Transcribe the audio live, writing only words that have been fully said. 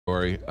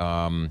story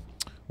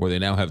where they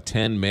now have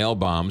 10 mail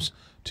bombs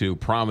to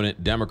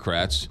prominent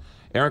Democrats.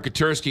 Aaron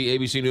Katersky,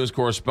 ABC News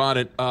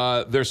correspondent.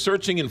 They're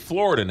searching in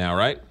Florida now,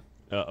 right?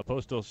 A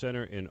postal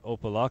center in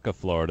Opelika,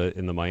 Florida,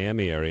 in the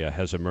Miami area,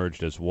 has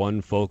emerged as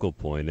one focal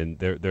point, and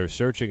they're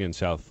searching in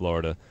South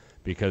Florida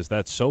because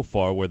that's so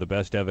far where the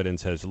best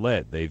evidence has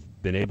led. They've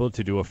been able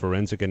to do a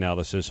forensic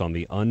analysis on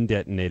the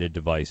undetonated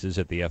devices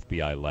at the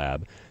FBI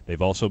lab.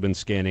 They've also been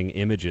scanning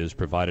images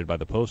provided by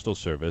the Postal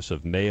Service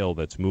of mail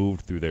that's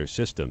moved through their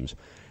systems.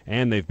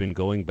 And they've been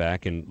going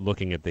back and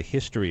looking at the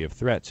history of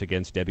threats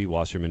against Debbie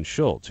Wasserman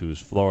Schultz, whose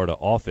Florida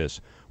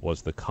office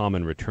was the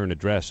common return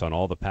address on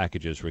all the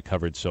packages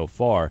recovered so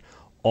far.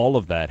 All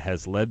of that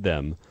has led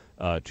them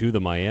to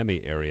the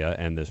Miami area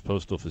and this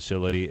postal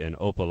facility in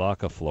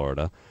Opelika,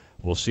 Florida.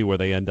 We'll see where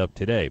they end up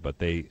today, but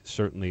they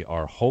certainly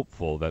are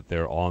hopeful that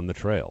they're on the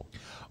trail.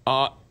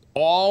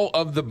 All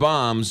of the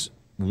bombs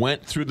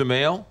went through the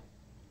mail?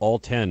 All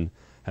 10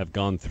 have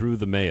gone through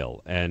the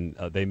mail, and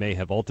they may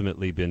have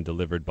ultimately been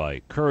delivered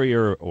by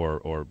courier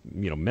or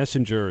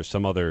messenger or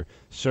some other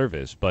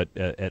service, but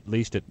at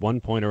least at one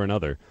point or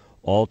another,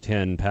 all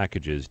 10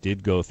 packages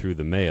did go through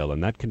the mail,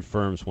 and that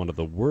confirms one of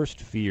the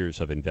worst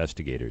fears of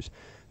investigators.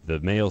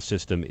 The mail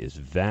system is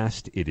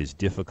vast, it is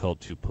difficult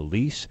to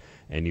police,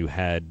 and you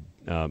had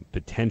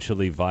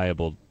potentially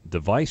viable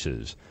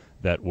devices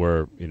that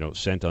were,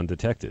 sent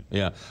undetected.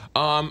 Yeah.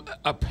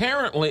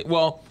 Apparently,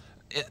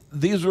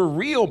 these were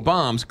real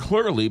bombs,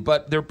 clearly,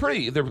 but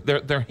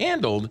they're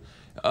handled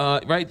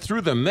right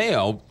through the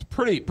mail,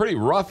 pretty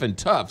rough and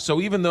tough.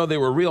 So even though they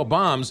were real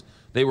bombs,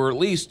 they were at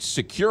least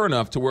secure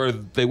enough to where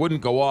they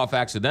wouldn't go off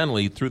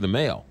accidentally through the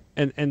mail.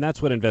 And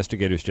that's what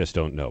investigators just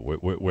don't know.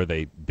 Were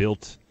they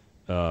built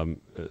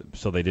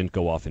so they didn't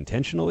go off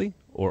intentionally,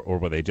 or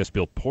were they just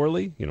built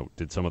poorly?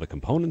 Did some of the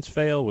components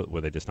fail?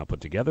 Were they just not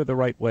put together the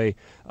right way?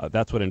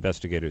 That's what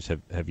investigators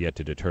have yet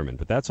to determine.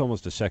 But that's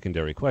almost a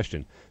secondary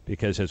question,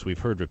 because as we've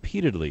heard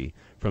repeatedly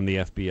from the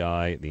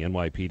FBI, the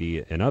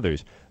NYPD, and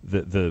others,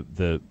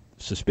 the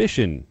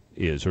suspicion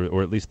is,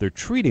 or at least they're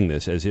treating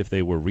this as if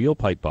they were real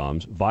pipe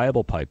bombs,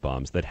 viable pipe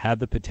bombs that had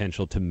the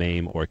potential to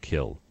maim or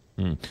kill.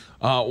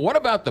 What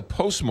about the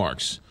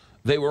postmarks?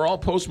 They were all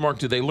postmarked.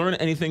 Did they learn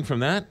anything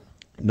from that?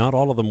 Not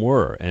all of them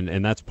were,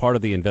 and that's part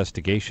of the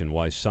investigation,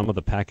 why some of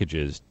the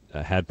packages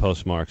had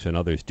postmarks and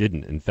others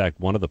didn't. In fact,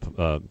 one of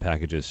the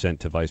packages sent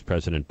to Vice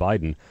President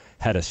Biden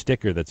had a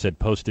sticker that said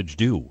postage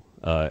due,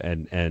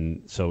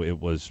 and so it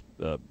was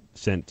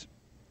sent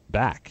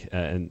back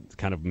and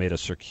kind of made a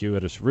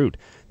circuitous route.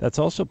 That's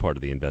also part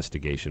of the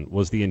investigation.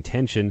 Was the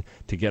intention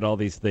to get all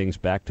these things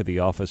back to the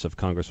office of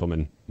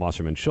Congresswoman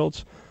Wasserman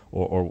Schultz,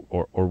 or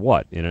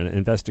what?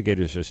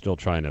 Investigators are still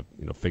trying to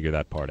figure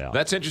that part out.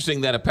 That's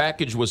interesting that a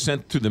package was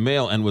sent through the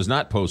mail and was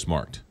not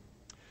postmarked.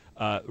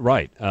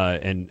 Right,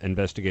 and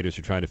investigators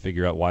are trying to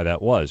figure out why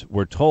that was.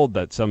 We're told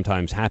that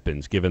sometimes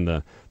happens, given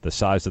the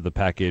size of the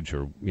package,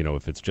 or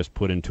if it's just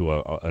put into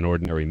an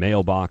ordinary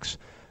mailbox.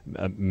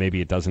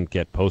 Maybe it doesn't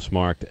get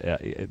postmarked,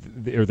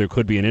 or there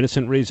could be an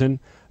innocent reason,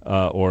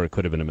 or it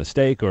could have been a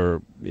mistake,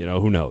 or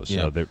who knows.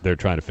 Yeah. So they're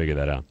trying to figure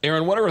that out.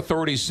 Aaron, what are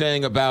authorities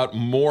saying about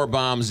more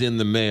bombs in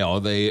the mail? Are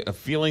they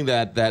feeling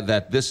that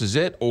this is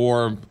it,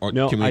 or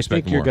no? Can we expect more?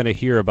 I think you're going to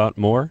hear about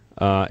more,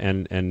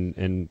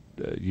 and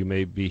you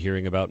may be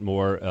hearing about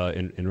more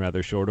in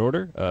rather short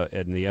order.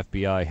 And the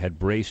FBI had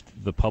braced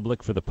the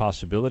public for the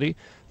possibility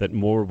that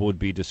more would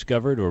be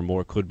discovered or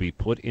more could be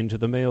put into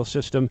the mail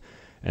system.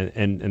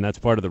 And that's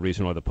part of the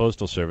reason why the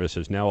Postal Service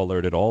has now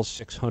alerted all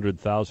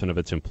 600,000 of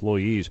its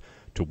employees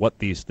to what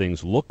these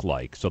things look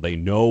like, so they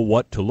know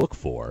what to look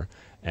for,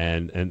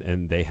 and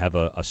they have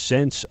a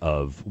sense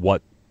of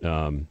what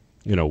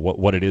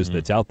what it is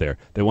that's out there.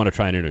 They want to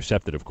try and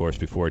intercept it, of course,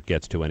 before it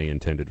gets to any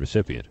intended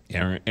recipient.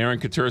 Aaron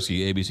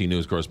Katersky, ABC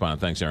News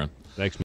correspondent. Thanks, Aaron. Thanks.